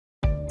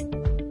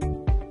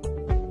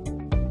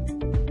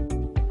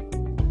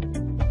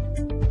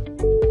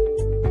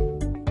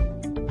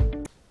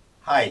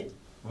Hi,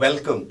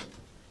 welcome.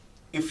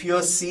 If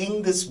you're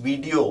seeing this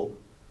video,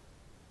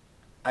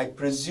 I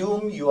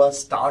presume you are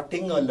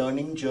starting a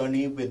learning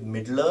journey with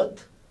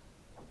Middle-earth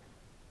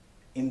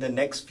in the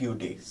next few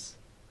days.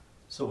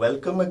 So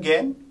welcome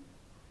again.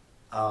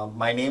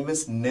 My name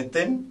is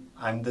Nitin.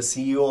 I'm the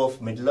CEO of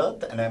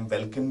Middle-earth and I'm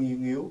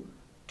welcoming you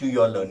to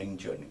your learning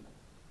journey.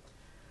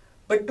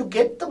 But to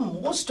get the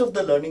most of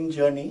the learning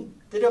journey,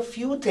 there are a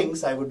few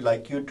things I would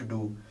like you to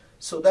do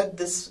so that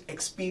this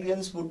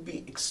experience would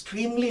be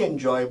extremely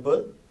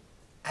enjoyable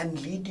and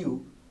lead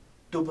you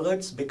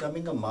towards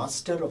becoming a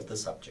master of the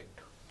subject.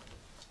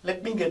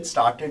 Let me get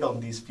started on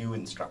these few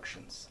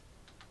instructions.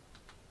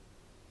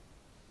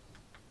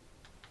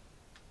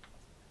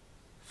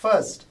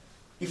 First,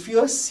 if you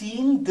are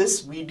seeing this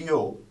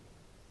video,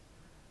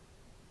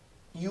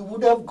 you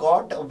would have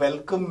got a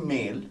welcome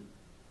mail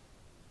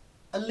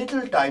a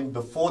little time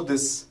before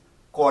this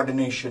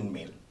coordination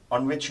mail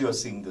on which you are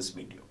seeing this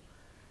video.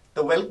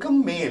 The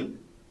welcome mail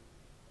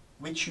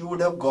which you would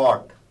have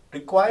got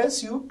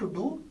requires you to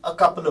do a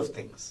couple of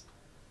things.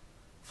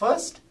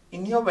 First,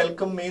 in your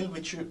welcome mail,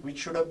 which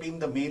should have been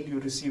the mail you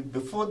received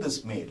before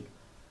this mail,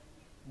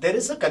 there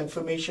is a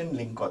confirmation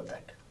link on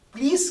that.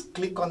 Please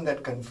click on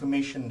that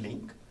confirmation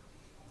link.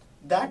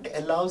 That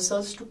allows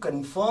us to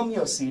confirm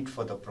your seat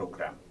for the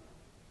program.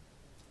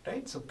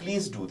 Right? So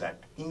please do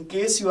that. In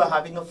case you are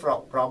having a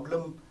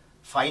problem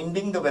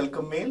finding the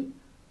welcome mail,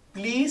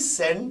 please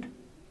send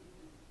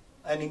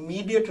an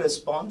immediate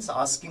response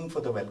asking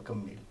for the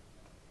welcome mail.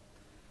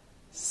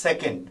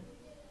 Second,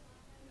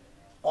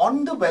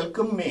 on the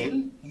welcome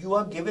mail, you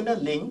are given a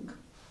link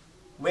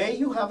where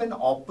you have an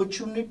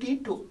opportunity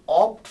to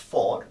opt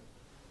for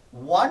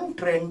one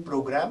trend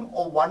program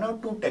or one or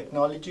two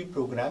technology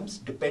programs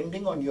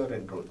depending on your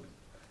enrollment.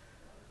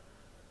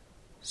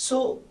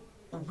 So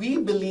we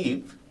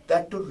believe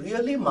that to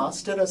really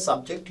master a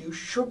subject, you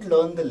should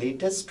learn the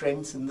latest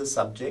trends in the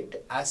subject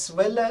as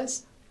well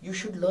as you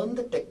should learn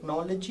the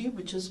technology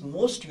which is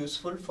most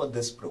useful for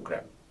this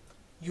program.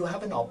 You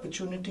have an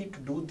opportunity to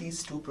do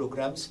these two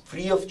programs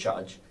free of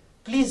charge.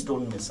 Please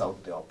don't miss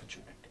out the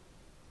opportunity.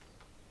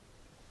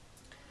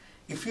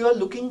 If you are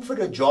looking for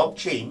a job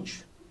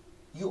change,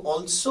 you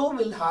also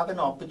will have an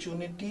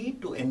opportunity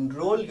to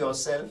enroll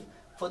yourself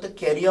for the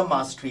career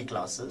mastery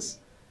classes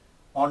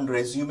on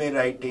resume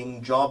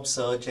writing, job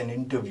search and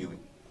interviewing.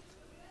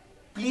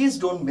 Please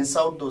don't miss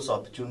out those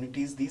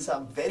opportunities. These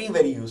are very,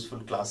 very useful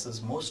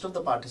classes. Most of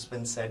the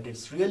participants said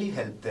it's really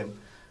helped them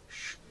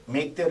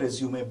make their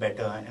resume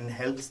better and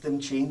helps them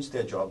change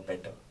their job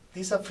better.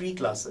 These are free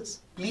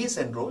classes. Please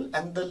enroll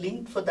and the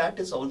link for that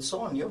is also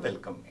on your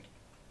welcome mail.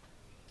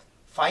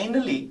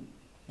 Finally,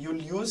 you'll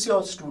use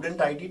your student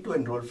ID to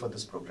enroll for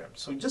this program.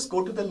 So just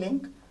go to the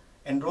link,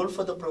 enroll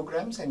for the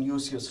programs and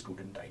use your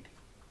student ID.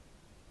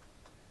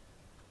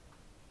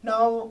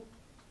 Now,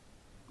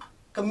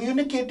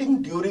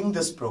 communicating during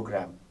this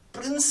program,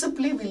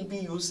 principally we'll be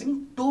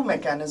using two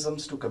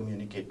mechanisms to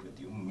communicate with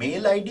you,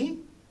 mail ID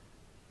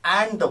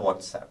and the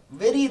WhatsApp.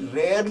 Very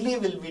rarely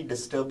will we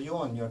disturb you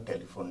on your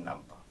telephone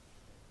number.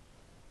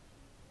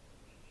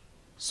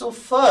 So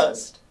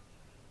first,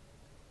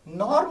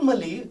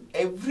 normally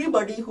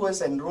everybody who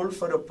has enrolled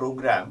for a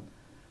program,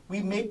 we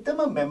make them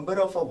a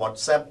member of a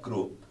WhatsApp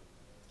group.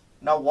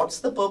 Now what's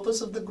the purpose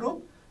of the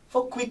group?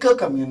 For quicker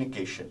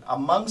communication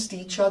amongst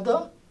each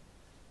other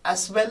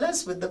as well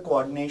as with the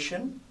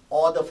coordination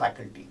or the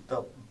faculty.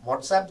 The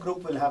WhatsApp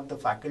group will have the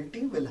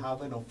faculty, will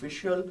have an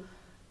official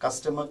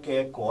customer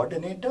care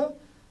coordinator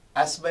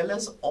as well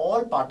as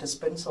all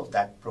participants of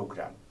that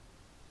program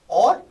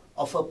or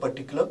of a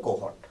particular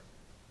cohort.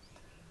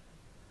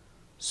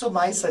 So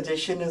my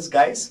suggestion is,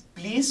 guys,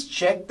 please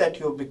check that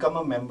you have become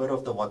a member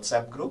of the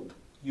WhatsApp group.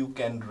 You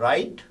can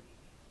write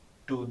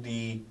to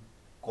the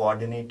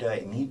coordinator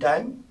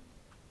anytime.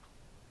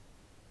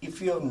 If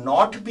you have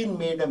not been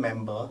made a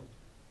member,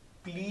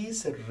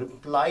 please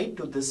reply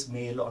to this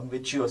mail on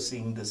which you are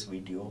seeing this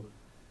video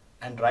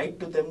and write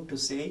to them to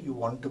say you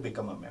want to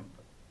become a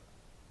member.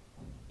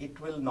 It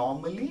will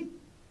normally,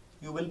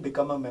 you will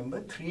become a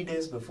member 3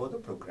 days before the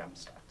program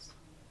starts.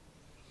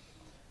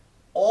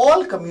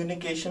 All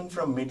communication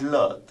from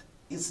Middle-earth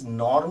is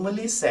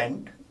normally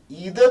sent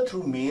either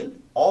through mail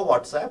or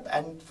WhatsApp,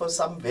 and for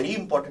some very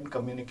important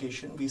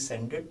communication we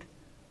send it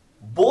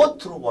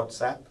both through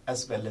WhatsApp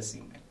as well as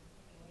email.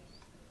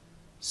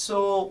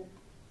 So,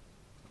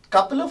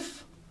 couple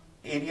of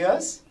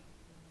areas.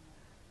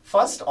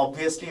 First,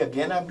 obviously,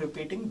 again I'm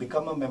repeating,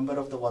 become a member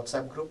of the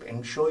WhatsApp group,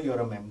 ensure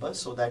you're a member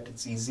so that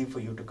it's easy for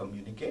you to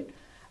communicate.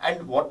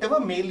 And whatever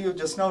mail you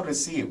just now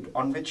received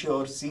on which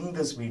you're seeing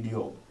this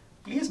video,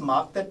 please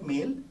mark that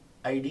mail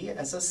ID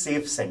as a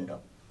safe sender.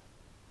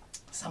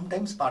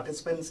 Sometimes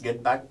participants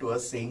get back to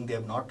us saying they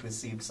have not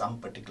received some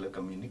particular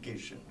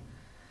communication.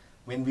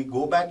 When we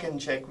go back and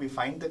check, we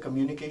find the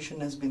communication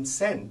has been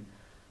sent,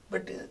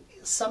 but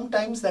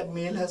sometimes that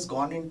mail has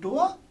gone into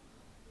a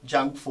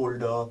junk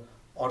folder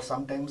or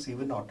sometimes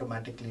even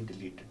automatically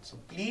deleted. So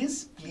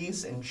please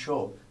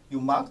ensure you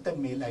mark the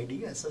mail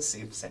ID as a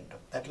safe sender.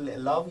 That will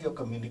allow your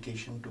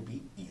communication to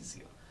be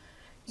easier.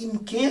 In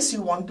case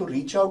you want to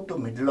reach out to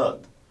Middle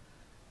Earth,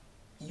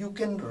 you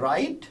can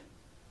write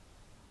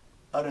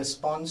a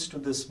response to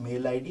this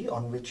mail ID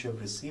on which you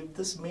have received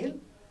this mail,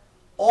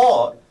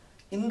 or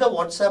in the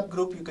WhatsApp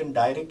group you can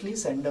directly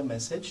send a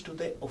message to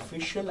the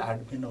official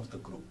admin of the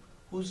group,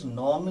 who's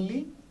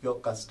normally your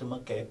customer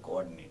care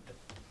coordinator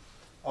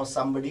or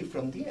somebody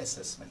from the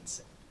assessment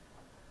cell.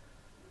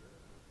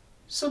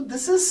 So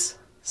this is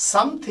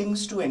some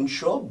things to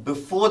ensure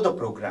before the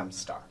program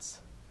starts.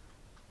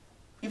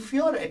 If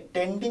you are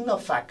attending a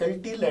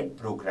faculty-led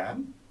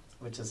program,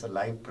 which is a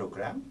live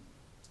program,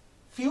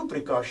 few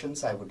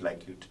precautions I would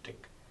like you to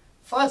take.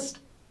 First,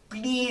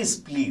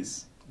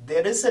 please,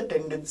 there is a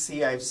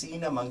tendency I've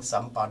seen among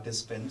some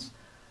participants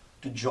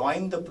to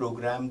join the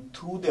program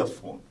through their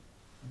phone.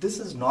 This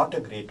is not a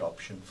great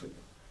option for you.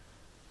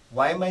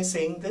 Why am I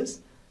saying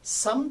this?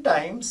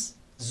 Sometimes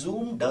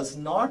Zoom does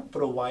not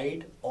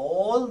provide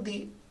all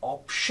the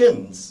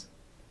options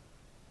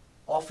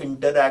of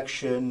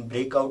interaction,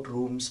 breakout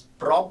rooms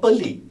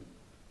properly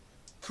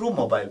through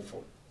mobile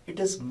phone. It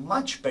is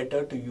much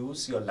better to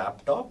use your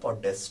laptop or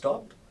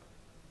desktop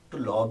to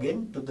log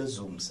in to the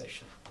Zoom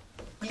session.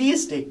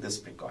 Please take this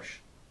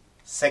precaution.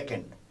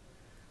 Second,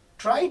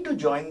 try to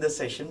join the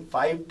session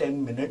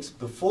 5-10 minutes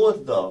before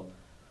the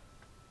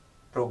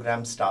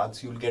program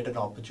starts. You'll get an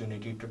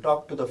opportunity to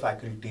talk to the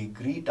faculty,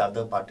 greet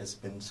other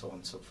participants, so on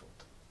and so forth.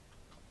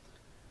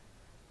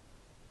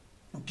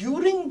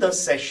 During the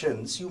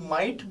sessions, you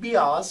might be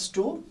asked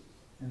to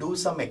do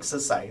some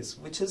exercise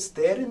which is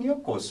there in your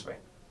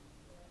courseware.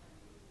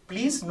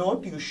 Please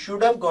note, you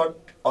should have got,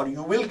 or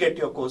you will get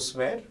your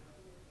courseware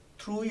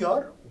through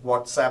your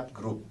WhatsApp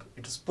group.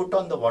 It is put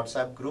on the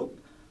WhatsApp group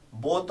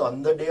both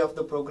on the day of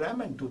the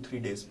program and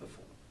 2-3 days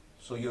before.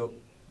 So you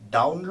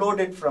download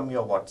it from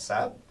your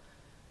WhatsApp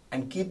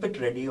and keep it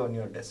ready on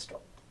your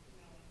desktop.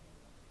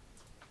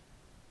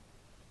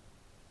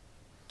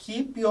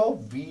 Keep your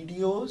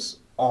videos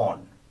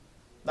on.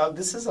 Now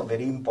this is a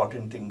very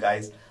important thing,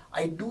 guys.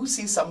 I do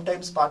see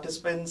sometimes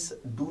participants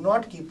do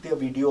not keep their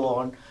video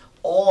on,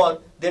 or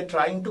they're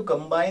trying to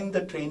combine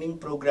the training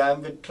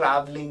program with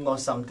traveling or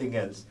something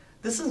else.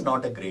 This is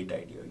not a great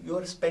idea. You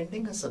are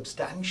spending a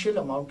substantial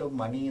amount of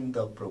money in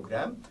the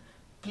program.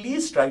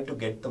 Please try to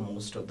get the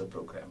most of the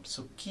program.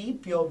 So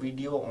keep your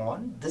video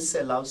on. This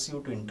allows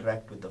you to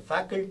interact with the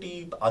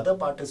faculty, other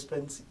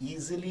participants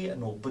easily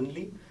and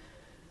openly.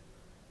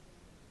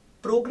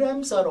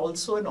 Programs are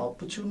also an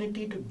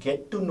opportunity to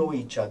get to know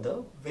each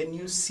other. When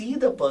you see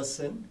the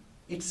person,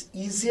 it's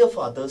easier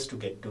for others to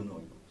get to know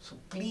you. So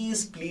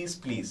please,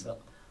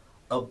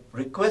 a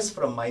request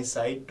from my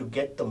side to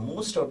get the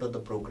most out of the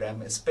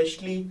program,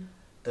 especially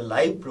the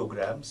live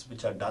programs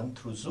which are done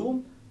through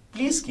Zoom.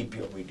 Please keep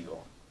your video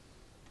on.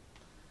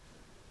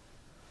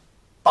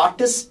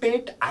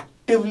 Participate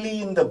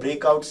actively in the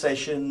breakout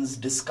sessions,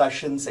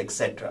 discussions,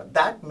 etc.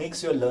 That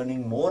makes your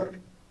learning more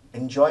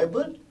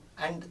enjoyable,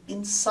 and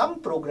in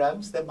some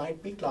programs there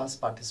might be class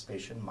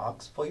participation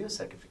marks for your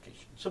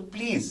certification. So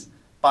please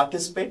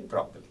participate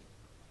properly.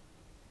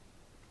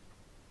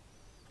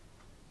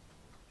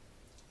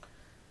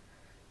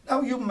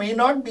 Now you may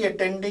not be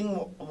attending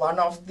one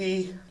of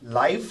the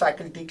live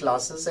faculty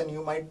classes, and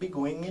you might be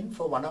going in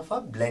for one of our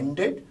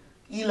blended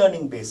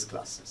e-learning based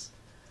classes.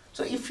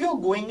 So if you're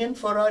going in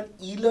for our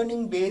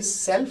e-learning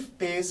based,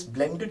 self-paced,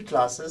 blended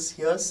classes,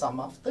 here's some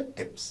of the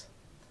tips.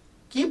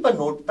 Keep a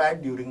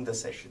notepad during the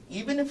session.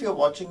 Even if you're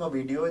watching a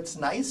video, it's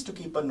nice to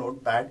keep a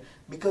notepad,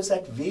 because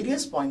at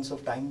various points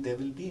of time there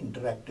will be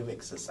interactive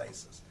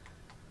exercises.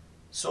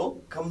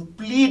 So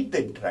complete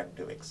the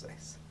interactive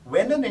exercise.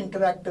 When an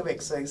interactive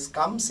exercise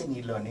comes in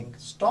e-learning,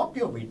 stop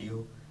your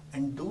video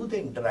and do the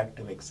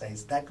interactive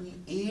exercise. That will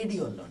aid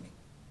your learning,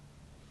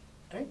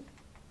 right?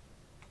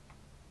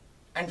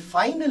 And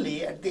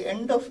finally, at the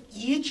end of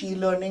each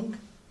e-learning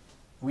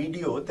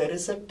video, there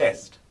is a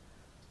test.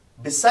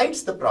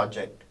 Besides the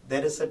project,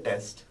 there is a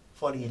test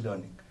for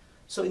e-learning.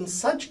 So in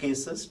such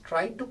cases,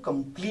 try to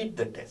complete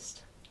the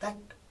test. That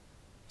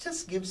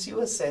just gives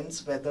you a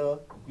sense whether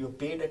you've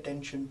paid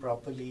attention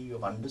properly,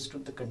 you've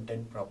understood the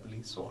content properly,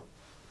 so on.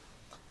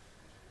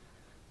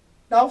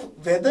 Now,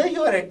 whether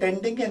you are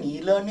attending an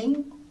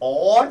e-learning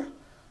or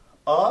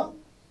a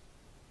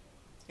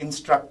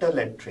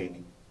instructor-led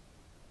training,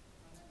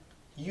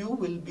 you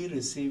will be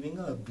receiving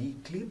a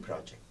weekly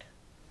project.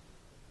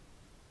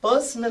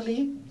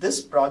 Personally,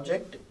 this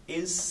project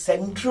is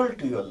central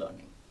to your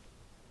learning.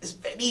 It's a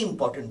very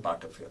important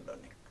part of your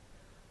learning.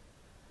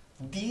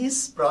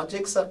 These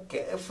projects are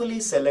carefully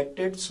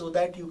selected so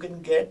that you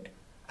can get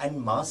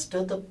and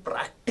master the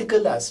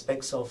practical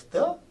aspects of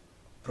the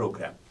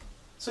program.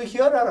 So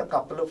here are a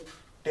couple of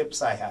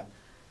tips I have.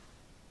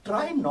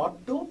 Try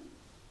not to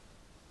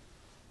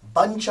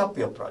bunch up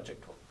your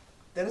project work.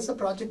 There is a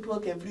project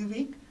work every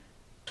week.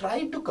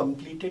 Try to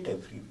complete it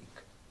every week.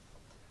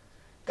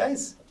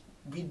 Guys,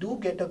 we do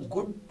get a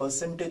good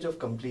percentage of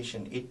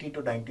completion. 80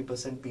 to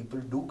 90% people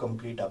do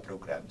complete our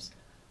programs.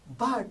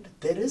 But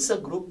there is a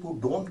group who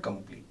don't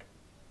complete.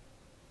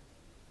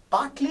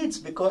 Partly it's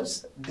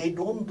because they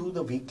don't do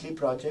the weekly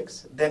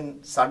projects.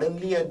 Then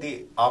suddenly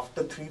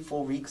after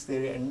 3-4 weeks,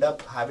 they end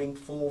up having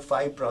 4 or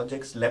 5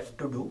 projects left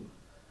to do.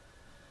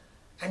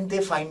 And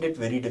they find it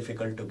very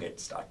difficult to get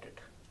started.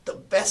 The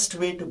best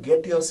way to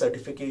get your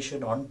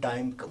certification on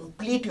time,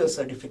 complete your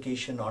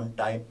certification on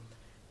time,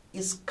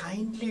 is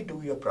kindly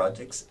do your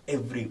projects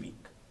every week.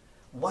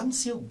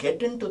 Once you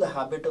get into the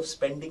habit of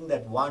spending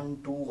that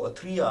 1, 2 or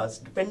 3 hours,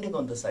 depending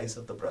on the size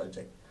of the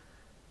project,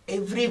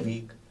 every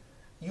week,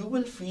 you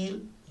will feel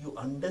you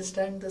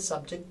understand the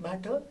subject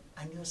matter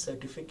and your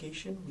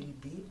certification will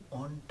be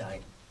on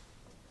time.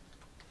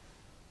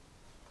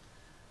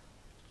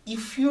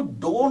 If you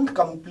don't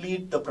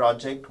complete the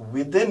project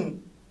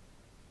within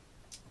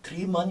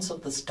 3 months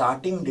of the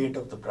starting date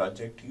of the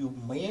project, you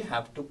may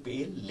have to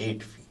pay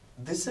late fee.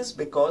 This is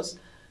because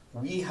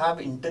we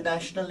have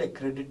international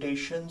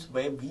accreditations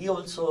where we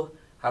also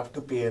have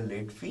to pay a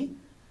late fee,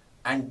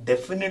 and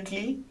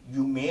definitely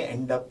you may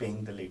end up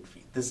paying the late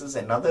fee. This is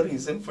another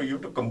reason for you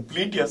to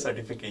complete your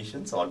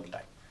certifications on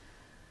time.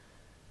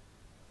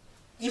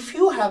 If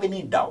you have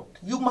any doubt,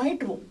 you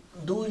might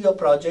do your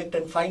project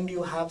and find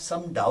you have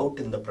some doubt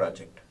in the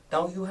project.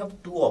 Now you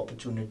have 2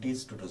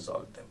 opportunities to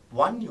resolve them.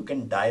 One, you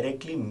can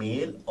directly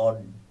mail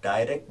or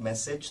direct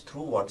message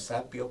through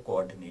WhatsApp your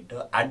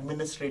coordinator,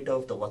 administrator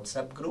of the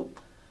WhatsApp group,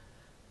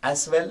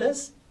 as well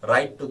as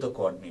write to the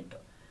coordinator.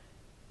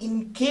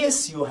 In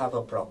case you have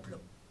a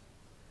problem,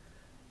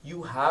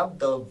 you have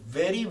the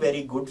very,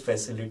 very good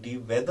facility,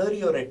 whether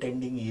you're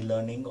attending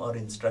e-learning or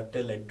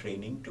instructor-led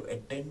training, to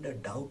attend a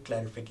doubt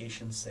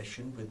clarification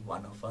session with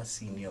one of our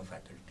senior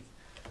faculty.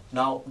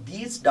 Now,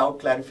 these doubt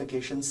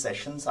clarification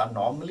sessions are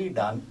normally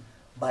done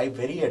by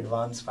very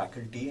advanced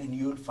faculty, and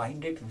you'll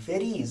find it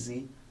very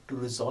easy to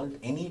resolve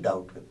any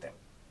doubt with them.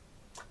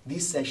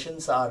 These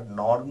sessions are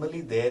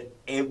normally there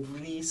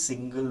every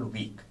single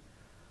week.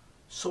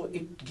 So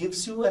it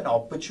gives you an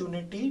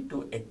opportunity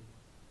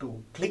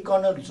to click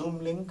on a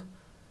Zoom link,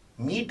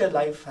 meet a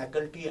live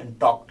faculty and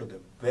talk to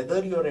them,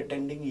 whether you're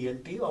attending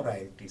ELT or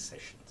ILT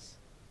sessions.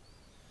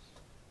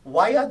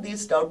 Why are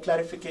these doubt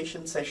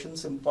clarification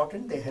sessions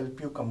important? They help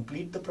you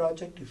complete the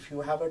project if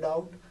you have a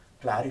doubt,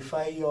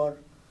 clarify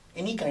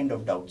any kind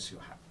of doubts you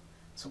have.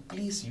 So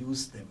please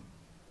use them.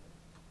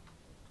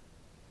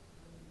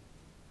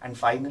 And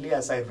finally,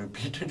 as I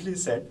repeatedly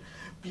said,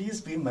 please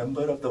be a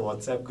member of the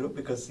WhatsApp group,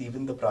 because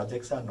even the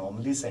projects are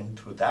normally sent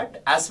through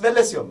that, as well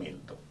as your mail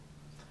though.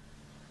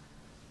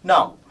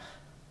 Now,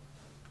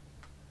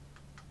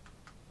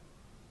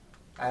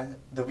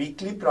 the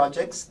weekly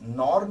projects,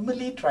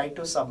 normally try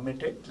to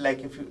submit it,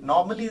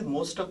 normally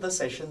most of the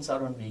sessions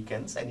are on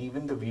weekends, and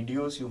even the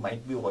videos you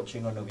might be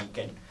watching on a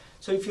weekend.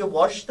 So if you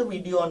watched the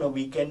video on a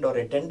weekend or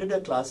attended a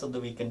class on the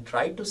weekend,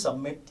 try to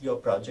submit your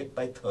project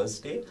by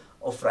Thursday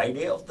or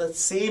Friday of the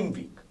same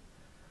week.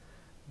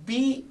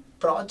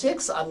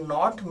 Projects are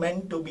not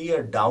meant to be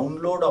a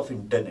download of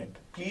internet.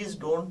 Please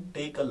don't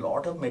take a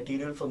lot of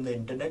material from the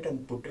internet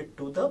and put it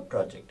to the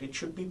project. It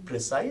should be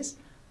precise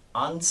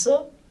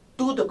answer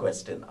to the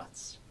question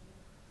asked.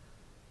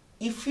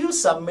 If you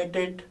submit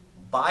it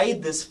by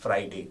this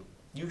Friday,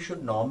 you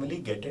should normally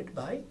get it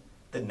by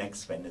the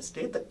next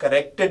Wednesday, the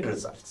corrected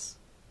results.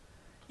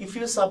 If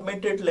you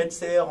submit it, let's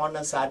say on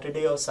a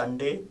Saturday or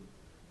Sunday,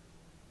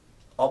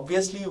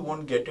 obviously you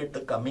won't get it the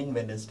coming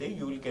Wednesday,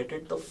 you will get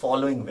it the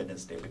following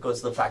Wednesday,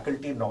 because the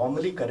faculty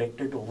normally correct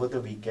it over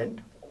the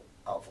weekend.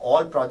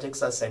 All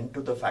projects are sent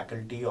to the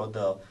faculty or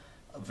the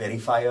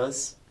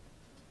verifiers,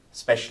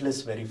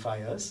 specialist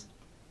verifiers,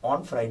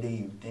 on Friday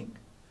evening.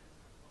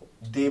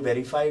 They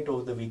verify it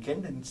over the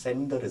weekend and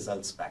send the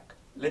results back.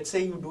 Let's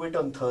say you do it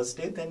on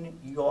Thursday, then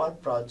your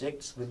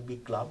projects will be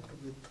clubbed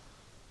with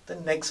the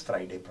next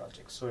Friday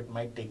project. So it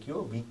might take you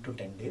a week to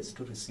 10 days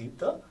to receive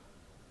the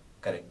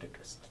corrected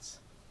results.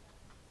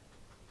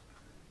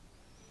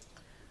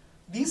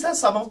 These are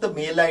some of the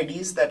mail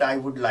IDs that I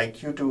would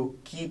like you to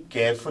keep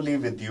carefully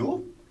with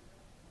you.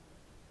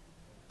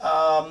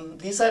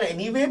 These are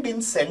anyway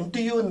been sent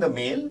to you in the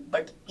mail,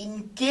 but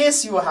in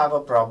case you have a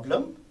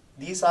problem,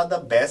 these are the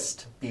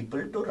best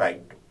people to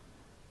write to.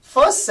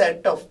 First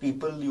set of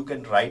people you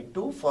can write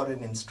to for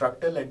an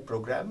instructor-led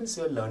program is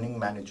your learning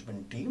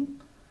management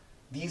team.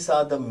 These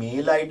are the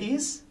mail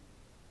IDs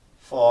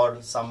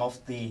for some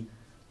of the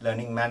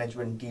learning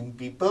management team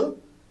people.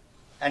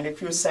 And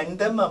if you send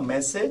them a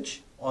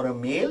message or a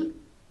mail,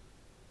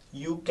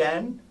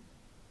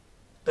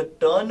 the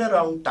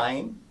turnaround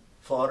time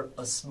for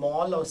a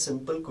small or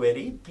simple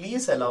query,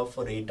 please allow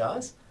for 8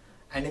 hours.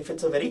 And if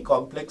it's a very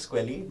complex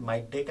query, it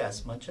might take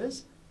as much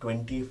as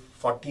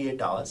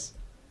 48 hours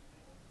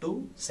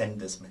to send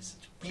this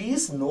message.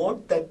 Please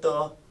note that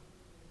the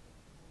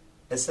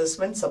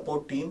assessment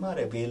support team are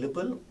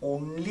available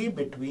only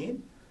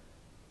between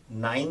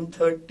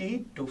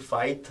 9:30 to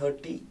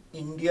 5:30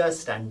 India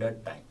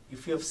Standard Time.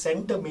 If you have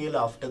sent a mail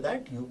after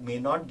that, you may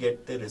not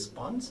get the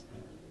response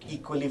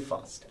equally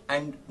fast.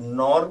 And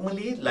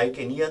normally, like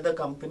any other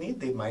company,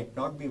 they might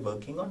not be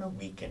working on a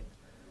weekend.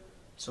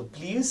 So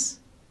please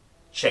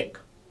check.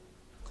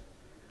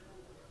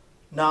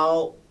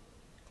 Now,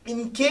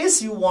 In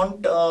case you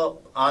want an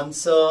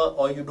answer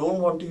or you don't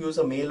want to use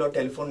a mail or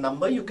telephone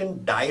number, you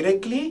can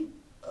directly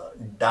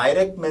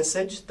direct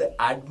message the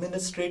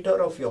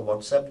administrator of your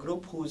WhatsApp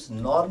group, who is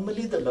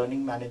normally the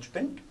learning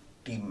management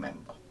team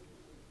member.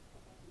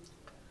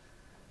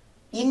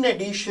 In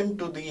addition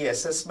to the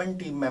assessment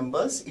team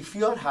members, if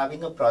you are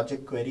having a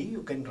project query,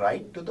 you can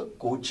write to the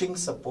coaching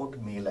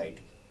support mail ID.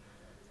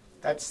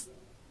 That's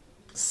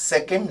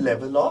second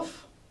level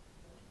of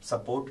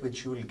support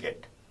which you will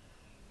get.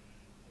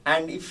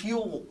 And if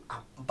you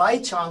by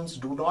chance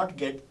do not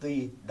get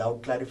the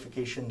doubt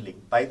clarification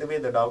link, by the way,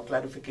 the doubt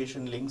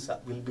clarification links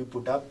will be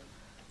put up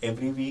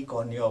every week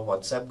on your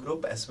WhatsApp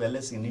group, as well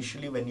as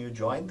initially when you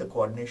join, the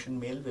coordination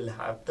mail will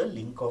have the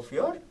link of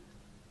your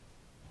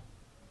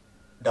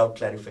doubt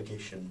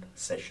clarification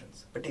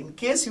sessions. But in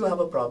case you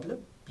have a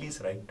problem, please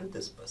write to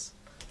this person.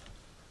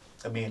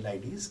 The mail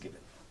ID is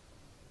given.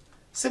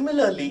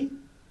 Similarly,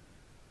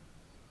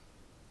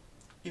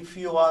 if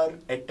you are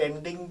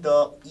attending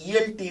the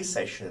ELT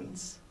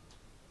sessions,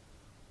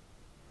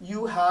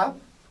 you have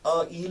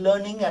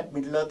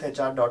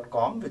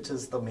e-learning@middleearthhr.com, which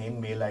is the main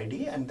mail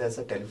ID, and there's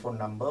a telephone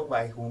number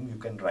by whom you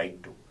can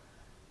write to.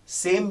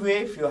 Same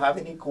way, if you have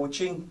any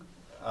coaching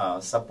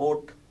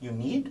support you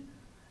need,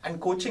 and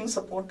coaching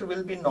support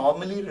will be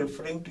normally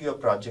referring to your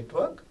project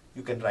work,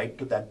 you can write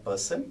to that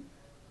person,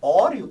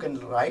 or you can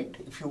write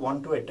if you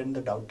want to attend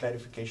the doubt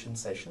clarification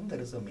session, there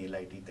is a mail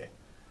ID there.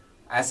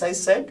 As I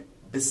said,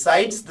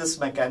 besides this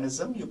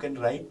mechanism, you can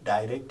write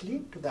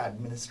directly to the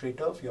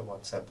administrator of your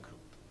WhatsApp group.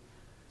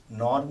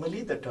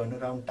 Normally, the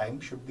turnaround time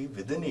should be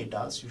within 8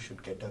 hours, you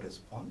should get a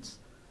response.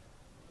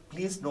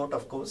 Please note,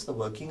 of course, the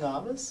working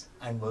hours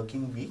and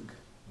working week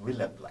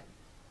will apply.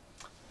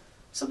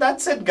 So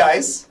that's it,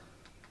 guys.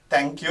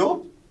 Thank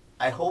you.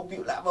 I hope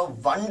you'll have a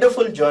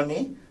wonderful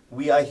journey.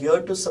 We are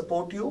here to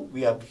support you.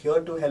 We are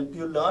here to help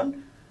you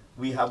learn.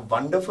 We have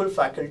wonderful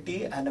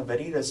faculty and a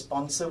very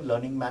responsive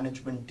learning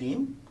management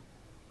team.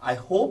 I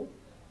hope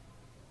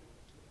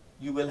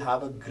you will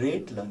have a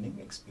great learning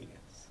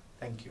experience.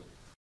 Thank you.